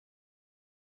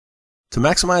To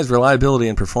maximize reliability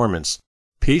and performance,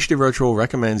 PhD Virtual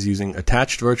recommends using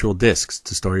attached virtual disks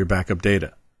to store your backup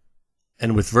data.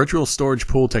 And with virtual storage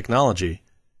pool technology,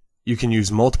 you can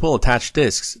use multiple attached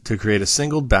disks to create a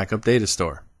single backup data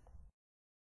store.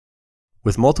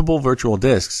 With multiple virtual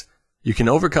disks, you can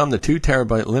overcome the 2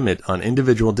 terabyte limit on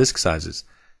individual disk sizes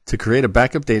to create a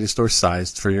backup data store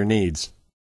sized for your needs.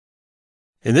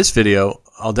 In this video,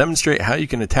 I'll demonstrate how you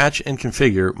can attach and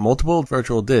configure multiple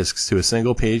virtual disks to a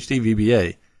single PhD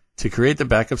VBA to create the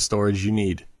backup storage you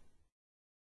need.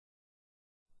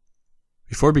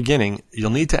 Before beginning,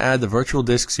 you'll need to add the virtual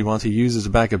disks you want to use as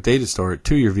a backup data store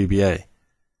to your VBA.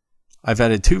 I've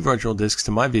added 2 virtual disks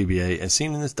to my VBA as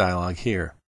seen in this dialog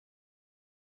here.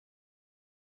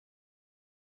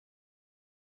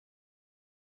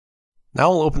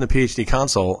 Now I'll open the PhD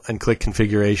console and click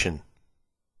Configuration.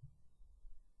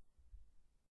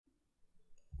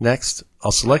 Next,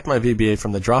 I'll select my VBA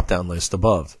from the drop-down list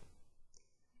above.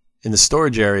 In the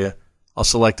storage area, I'll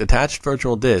select Attached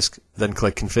Virtual Disk, then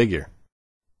click Configure.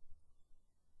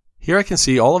 Here I can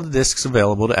see all of the disks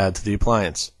available to add to the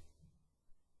appliance.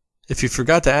 If you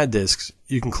forgot to add disks,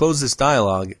 you can close this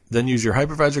dialog, then use your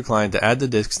hypervisor client to add the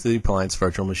disks to the appliance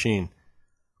virtual machine.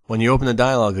 When you open the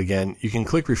dialog again, you can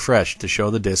click Refresh to show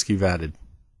the disk you've added.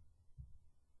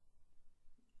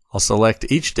 I'll select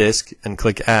each disk and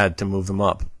click Add to move them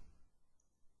up.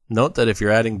 Note that if you're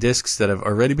adding disks that have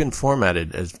already been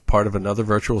formatted as part of another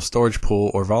virtual storage pool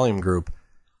or volume group,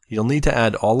 you'll need to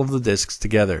add all of the disks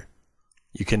together.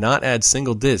 You cannot add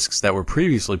single disks that were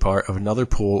previously part of another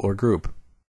pool or group.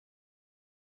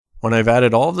 When I've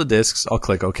added all of the disks, I'll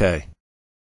click OK.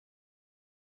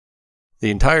 The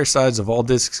entire size of all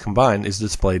disks combined is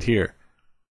displayed here.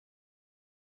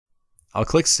 I'll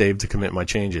click Save to commit my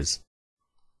changes.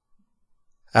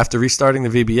 After restarting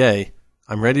the VBA,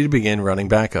 I'm ready to begin running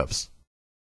backups.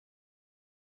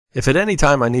 If at any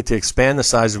time I need to expand the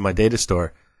size of my data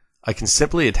store, I can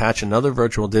simply attach another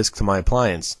virtual disk to my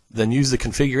appliance, then use the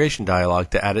configuration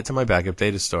dialog to add it to my backup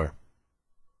data store.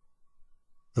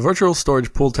 The virtual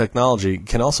storage pool technology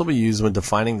can also be used when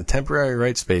defining the temporary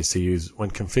write space to use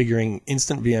when configuring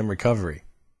instant VM recovery.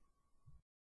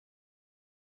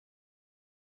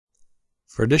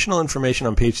 For additional information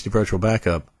on PhD Virtual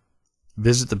Backup,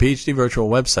 visit the PhD Virtual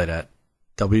website at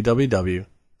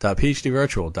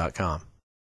www.phdvirtual.com.